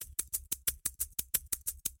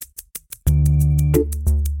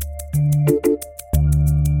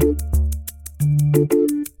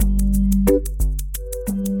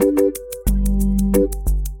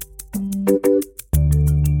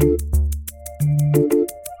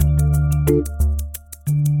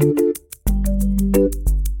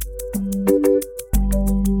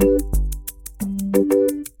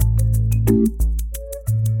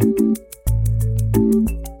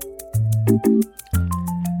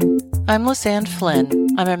I'm Lisanne Flynn.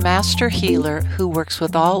 I'm a master healer who works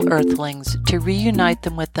with all earthlings to reunite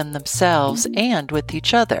them with themselves and with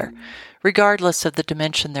each other, regardless of the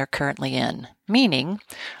dimension they're currently in. Meaning,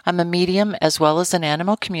 I'm a medium as well as an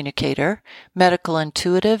animal communicator, medical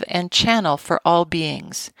intuitive, and channel for all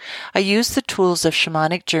beings. I use the tools of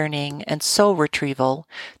shamanic journeying and soul retrieval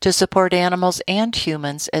to support animals and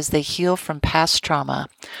humans as they heal from past trauma.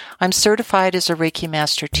 I'm certified as a Reiki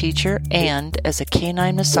Master Teacher and as a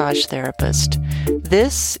canine massage therapist.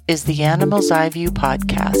 This is the Animal's Eye View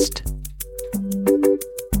podcast.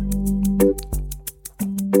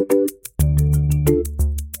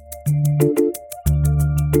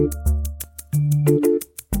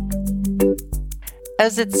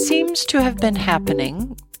 As it seems to have been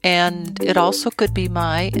happening, and it also could be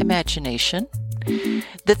my imagination,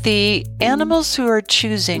 that the animals who are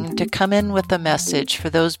choosing to come in with a message for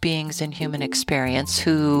those beings in human experience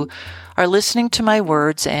who are listening to my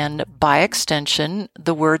words and, by extension,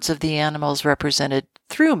 the words of the animals represented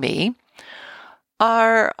through me,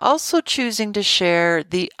 are also choosing to share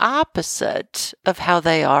the opposite of how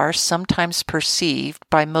they are sometimes perceived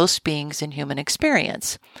by most beings in human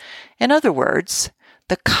experience. In other words,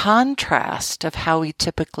 the contrast of how we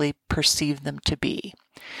typically perceive them to be.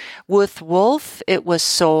 With wolf, it was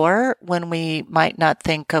soar when we might not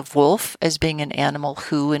think of wolf as being an animal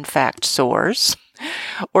who in fact soars,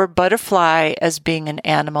 or butterfly as being an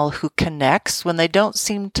animal who connects when they don't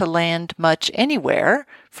seem to land much anywhere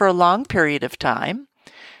for a long period of time,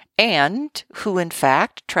 and who in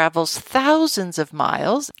fact travels thousands of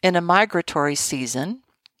miles in a migratory season.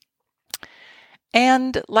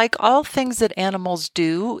 And like all things that animals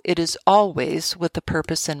do, it is always with a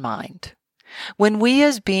purpose in mind. When we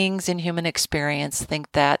as beings in human experience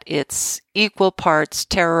think that it's equal parts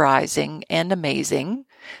terrorizing and amazing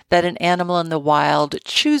that an animal in the wild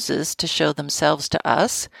chooses to show themselves to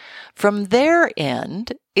us, from their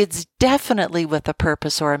end, it's definitely with a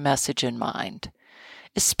purpose or a message in mind,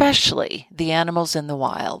 especially the animals in the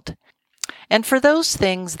wild. And for those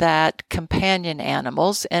things that companion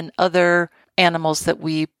animals and other animals that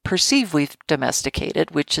we perceive we've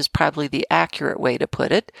domesticated, which is probably the accurate way to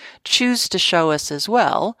put it, choose to show us as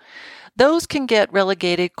well, those can get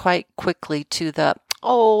relegated quite quickly to the,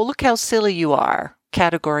 oh, look how silly you are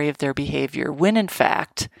category of their behavior, when in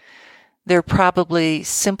fact, they're probably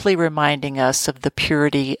simply reminding us of the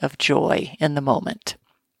purity of joy in the moment.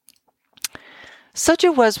 Such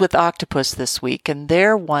it was with Octopus this week and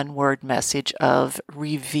their one-word message of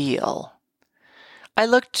reveal. I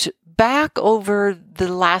looked back over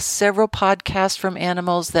the last several podcasts from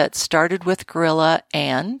animals that started with gorilla,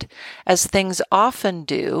 and, as things often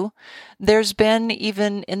do, there's been,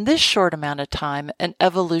 even in this short amount of time, an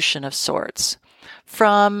evolution of sorts.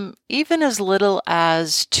 From even as little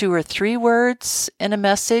as 2 or 3 words in a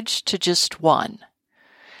message to just one.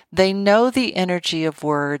 They know the energy of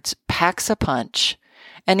words packs a punch,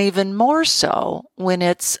 and even more so when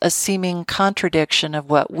it's a seeming contradiction of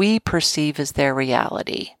what we perceive as their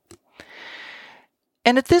reality.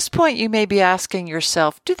 And at this point, you may be asking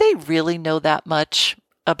yourself, do they really know that much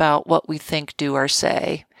about what we think, do, or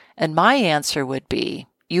say? And my answer would be,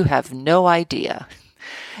 you have no idea.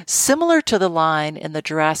 Similar to the line in the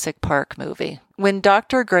Jurassic Park movie, when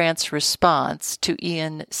Dr. Grant's response to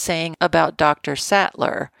Ian saying about Dr.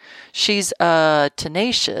 Sattler, she's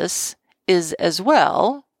tenacious, is as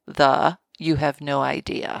well the you have no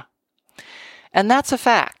idea. And that's a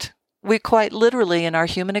fact. We quite literally in our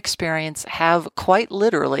human experience have quite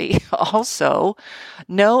literally also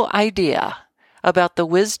no idea about the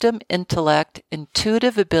wisdom, intellect,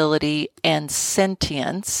 intuitive ability, and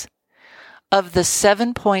sentience of the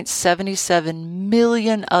 7.77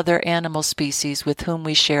 million other animal species with whom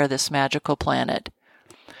we share this magical planet.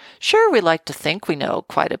 Sure, we like to think we know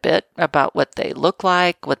quite a bit about what they look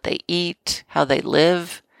like, what they eat, how they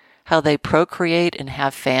live, how they procreate and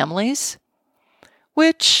have families,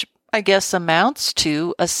 which I guess amounts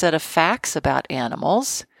to a set of facts about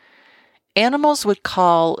animals. Animals would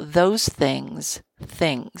call those things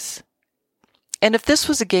things. And if this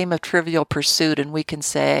was a game of Trivial Pursuit and we can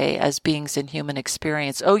say, as beings in human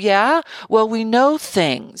experience, oh yeah, well we know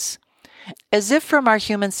things. As if from our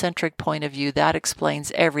human-centric point of view, that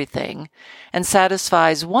explains everything and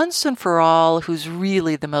satisfies once and for all who's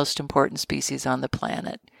really the most important species on the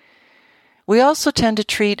planet. We also tend to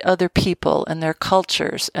treat other people and their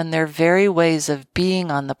cultures and their very ways of being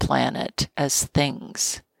on the planet as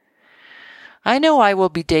things. I know I will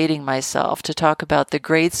be dating myself to talk about the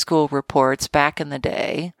grade school reports back in the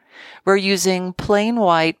day, where using plain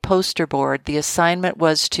white poster board, the assignment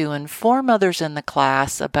was to inform others in the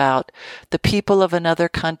class about the people of another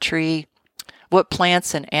country, what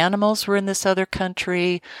plants and animals were in this other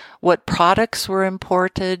country, what products were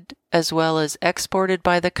imported as well as exported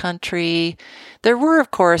by the country. There were, of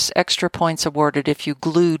course, extra points awarded if you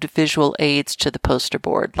glued visual aids to the poster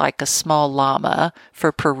board, like a small llama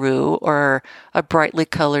for Peru or a brightly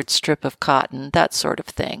colored strip of cotton, that sort of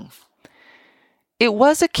thing. It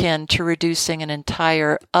was akin to reducing an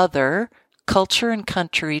entire other culture and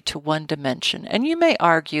country to one dimension. And you may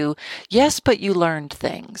argue, yes, but you learned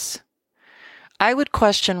things. I would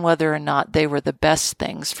question whether or not they were the best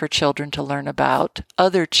things for children to learn about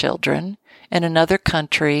other children in another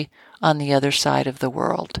country on the other side of the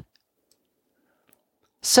world.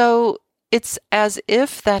 So it's as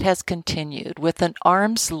if that has continued with an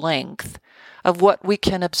arm's length of what we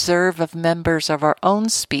can observe of members of our own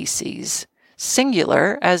species,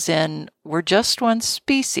 singular, as in we're just one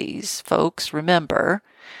species, folks, remember,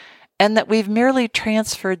 and that we've merely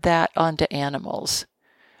transferred that onto animals,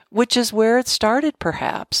 which is where it started,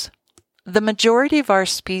 perhaps. The majority of our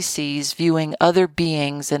species viewing other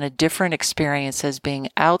beings in a different experience as being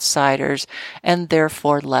outsiders and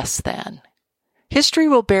therefore less than. History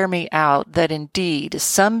will bear me out that indeed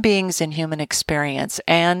some beings in human experience,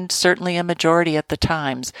 and certainly a majority at the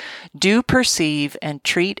times, do perceive and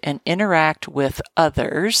treat and interact with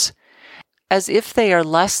others as if they are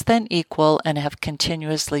less than equal and have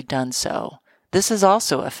continuously done so. This is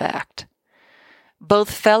also a fact.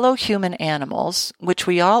 Both fellow human animals, which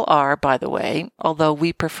we all are, by the way, although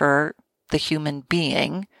we prefer the human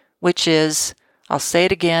being, which is, I'll say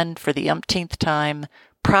it again for the umpteenth time,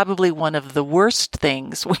 probably one of the worst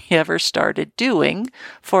things we ever started doing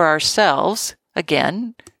for ourselves.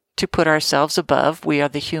 Again, to put ourselves above, we are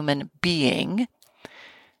the human being,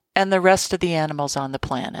 and the rest of the animals on the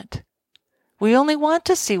planet. We only want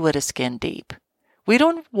to see what is skin deep. We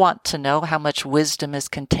don't want to know how much wisdom is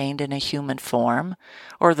contained in a human form,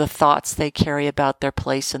 or the thoughts they carry about their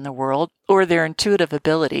place in the world, or their intuitive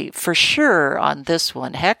ability, for sure on this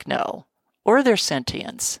one, heck no, or their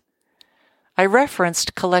sentience. I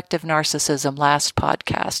referenced collective narcissism last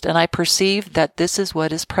podcast, and I perceived that this is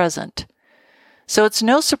what is present. So it's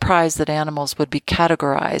no surprise that animals would be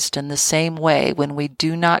categorized in the same way when we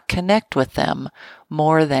do not connect with them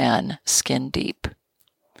more than skin deep.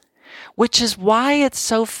 Which is why it's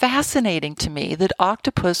so fascinating to me that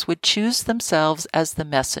Octopus would choose themselves as the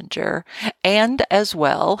messenger and as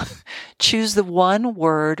well choose the one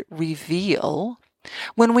word reveal,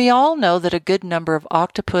 when we all know that a good number of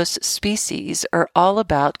octopus species are all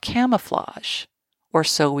about camouflage, or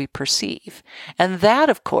so we perceive. And that,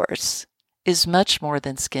 of course, is much more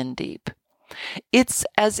than skin deep. It's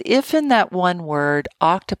as if in that one word,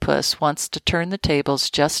 Octopus wants to turn the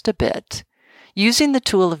tables just a bit, using the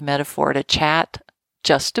tool of metaphor to chat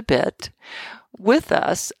just a bit with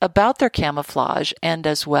us about their camouflage and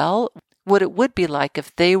as well what it would be like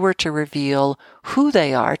if they were to reveal who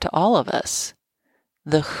they are to all of us.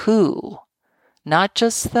 The who, not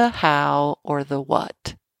just the how or the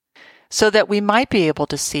what. So that we might be able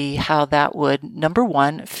to see how that would, number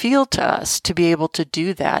one, feel to us to be able to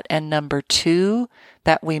do that, and number two,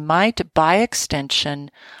 that we might, by extension,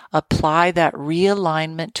 apply that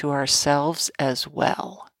realignment to ourselves as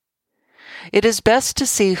well. It is best to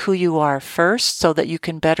see who you are first so that you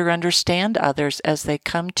can better understand others as they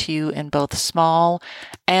come to you in both small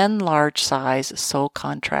and large size soul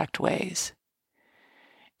contract ways.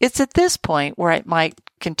 It's at this point where I might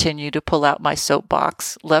continue to pull out my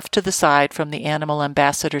soapbox, left to the side from the Animal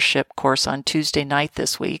Ambassadorship course on Tuesday night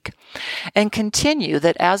this week, and continue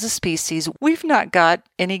that as a species, we've not got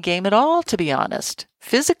any game at all, to be honest.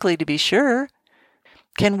 Physically, to be sure.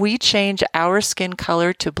 Can we change our skin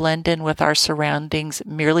color to blend in with our surroundings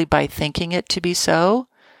merely by thinking it to be so?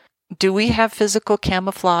 Do we have physical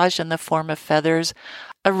camouflage in the form of feathers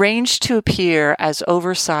arranged to appear as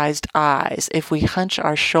oversized eyes if we hunch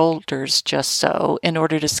our shoulders just so in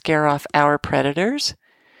order to scare off our predators?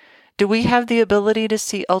 Do we have the ability to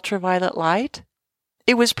see ultraviolet light?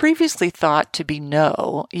 It was previously thought to be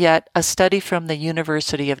no, yet a study from the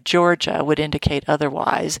University of Georgia would indicate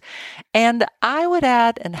otherwise, and I would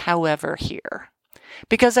add an however here,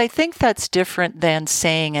 because I think that's different than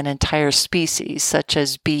saying an entire species, such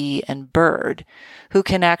as bee and bird, who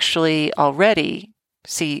can actually already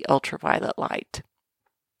see ultraviolet light.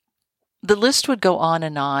 The list would go on,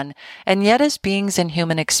 and yet as beings in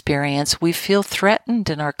human experience, we feel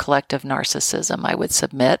threatened in our collective narcissism, I would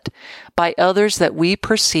submit, by others that we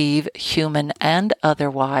perceive, human and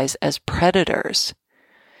otherwise, as predators.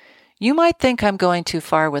 You might think I'm going too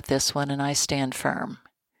far with this one, and I stand firm.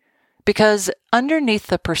 Because underneath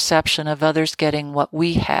the perception of others getting what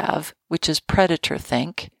we have, which is predator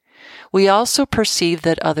think, We also perceive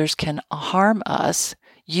that others can harm us,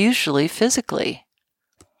 usually physically.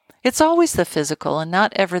 It's always the physical and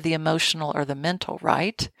not ever the emotional or the mental,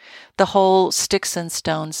 right? The whole sticks and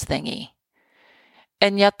stones thingy.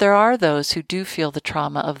 And yet there are those who do feel the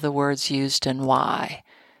trauma of the words used and why,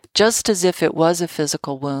 just as if it was a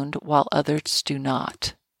physical wound, while others do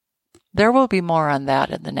not. There will be more on that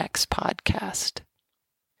in the next podcast.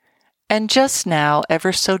 And just now,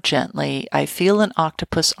 ever so gently, I feel an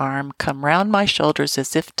octopus arm come round my shoulders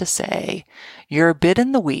as if to say, "You're a bit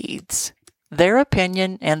in the weeds." Their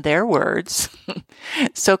opinion and their words.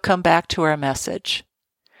 So come back to our message.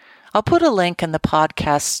 I'll put a link in the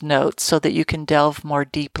podcast's notes so that you can delve more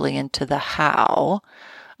deeply into the how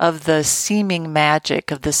of the seeming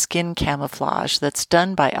magic of the skin camouflage that's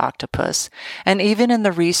done by Octopus. And even in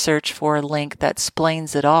the research for a link that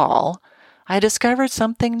explains it all, I discovered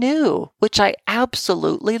something new, which I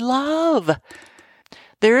absolutely love.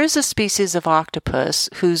 There is a species of octopus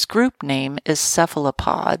whose group name is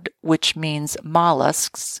cephalopod, which means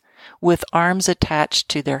mollusks with arms attached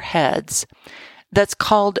to their heads. That's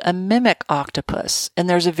called a mimic octopus. And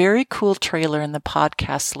there's a very cool trailer in the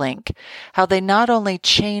podcast link, how they not only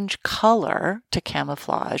change color to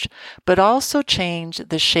camouflage, but also change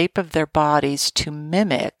the shape of their bodies to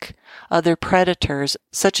mimic other predators,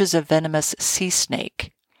 such as a venomous sea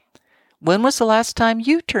snake. When was the last time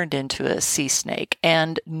you turned into a sea snake?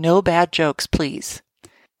 And no bad jokes, please.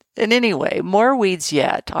 And anyway, more weeds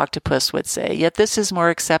yet, Octopus would say, yet this is more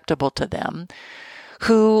acceptable to them,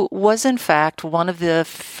 who was in fact one of the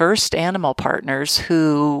first animal partners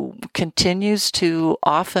who continues to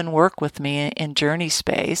often work with me in Journey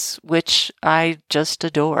Space, which I just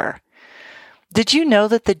adore. Did you know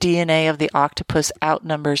that the DNA of the octopus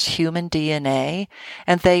outnumbers human DNA,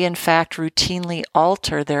 and they in fact routinely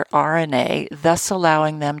alter their RNA, thus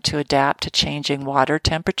allowing them to adapt to changing water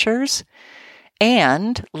temperatures,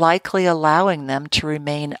 and likely allowing them to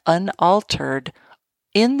remain unaltered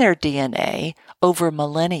in their DNA over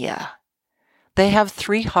millennia? They have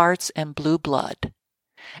 3 hearts and blue blood.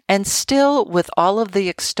 And still, with all of the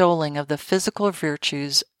extolling of the physical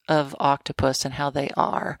virtues of octopus and how they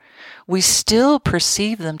are, we still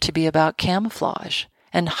perceive them to be about camouflage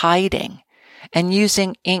and hiding and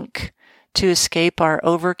using ink to escape our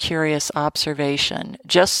over-curious observation,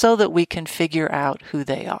 just so that we can figure out who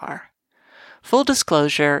they are. Full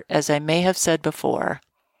disclosure, as I may have said before,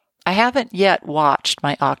 I haven't yet watched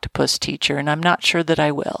my octopus teacher, and I'm not sure that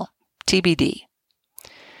I will. TBD.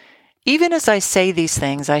 Even as I say these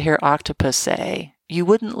things, I hear Octopus say, "You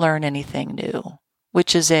wouldn't learn anything new,"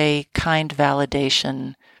 which is a kind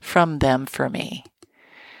validation from them for me.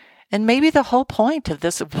 And maybe the whole point of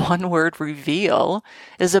this one-word reveal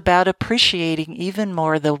is about appreciating even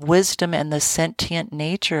more the wisdom and the sentient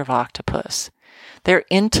nature of octopus, their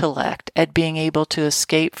intellect at being able to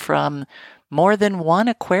escape from more than one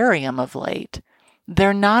aquarium of late.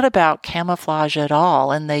 They're not about camouflage at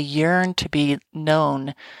all, and they yearn to be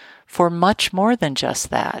known for much more than just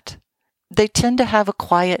that. They tend to have a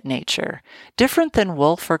quiet nature, different than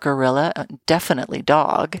wolf or gorilla, definitely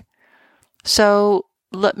dog. So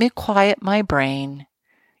let me quiet my brain,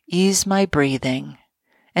 ease my breathing,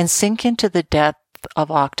 and sink into the depth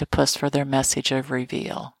of octopus for their message of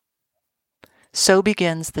reveal. So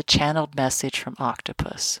begins the channeled message from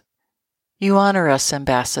Octopus. You honor us,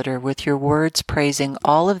 Ambassador, with your words praising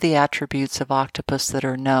all of the attributes of octopus that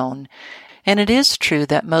are known, and it is true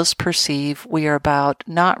that most perceive we are about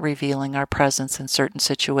not revealing our presence in certain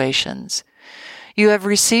situations. You have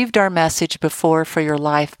received our message before for your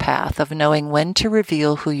life path of knowing when to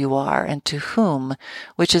reveal who you are and to whom,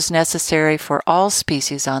 which is necessary for all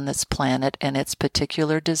species on this planet and its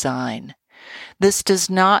particular design. This does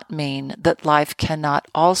not mean that life cannot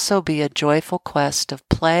also be a joyful quest of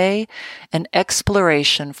play and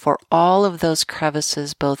exploration for all of those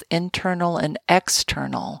crevices, both internal and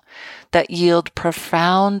external, that yield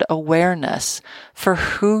profound awareness for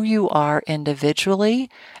who you are individually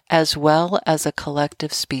as well as a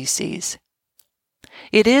collective species.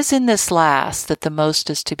 It is in this last that the most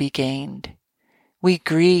is to be gained. We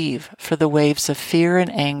grieve for the waves of fear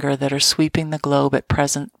and anger that are sweeping the globe at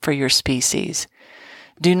present for your species.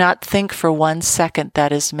 Do not think for 1 second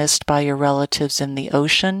that is missed by your relatives in the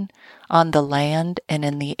ocean, on the land, and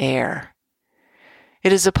in the air.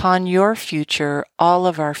 It is upon your future all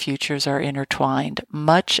of our futures are intertwined,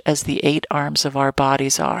 much as the 8 arms of our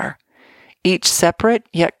bodies are, each separate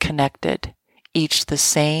yet connected, each the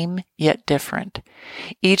same yet different,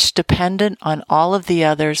 each dependent on all of the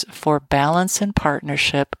others for balance and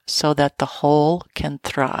partnership so that the whole can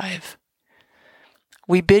thrive.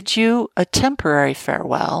 We bid you a temporary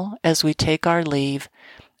farewell as we take our leave,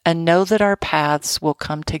 and know that our paths will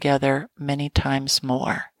come together many times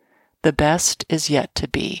more. The best is yet to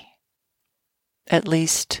be. At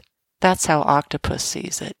least, that's how Octopus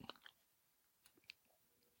sees it.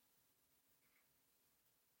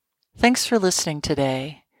 Thanks for listening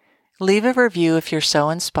today. Leave a review if you're so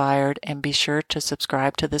inspired, and be sure to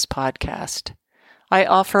subscribe to this podcast. I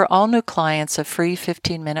offer all new clients a free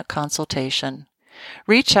 15-minute consultation.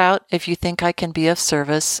 Reach out if you think I can be of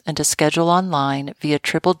service, and to schedule online via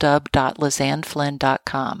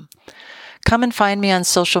www.lizanneflynn.com. Come and find me on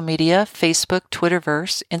social media, Facebook,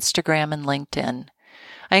 Twitterverse, Instagram, and LinkedIn.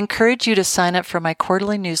 I encourage you to sign up for my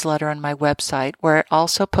quarterly newsletter on my website, where I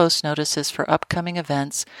also post notices for upcoming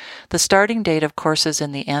events, the starting date of courses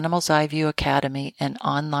in the Animal's Eye View Academy, and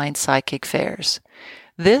online psychic fairs.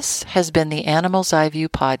 This has been the Animal's Eye View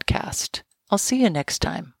podcast. I'll see you next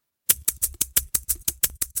time.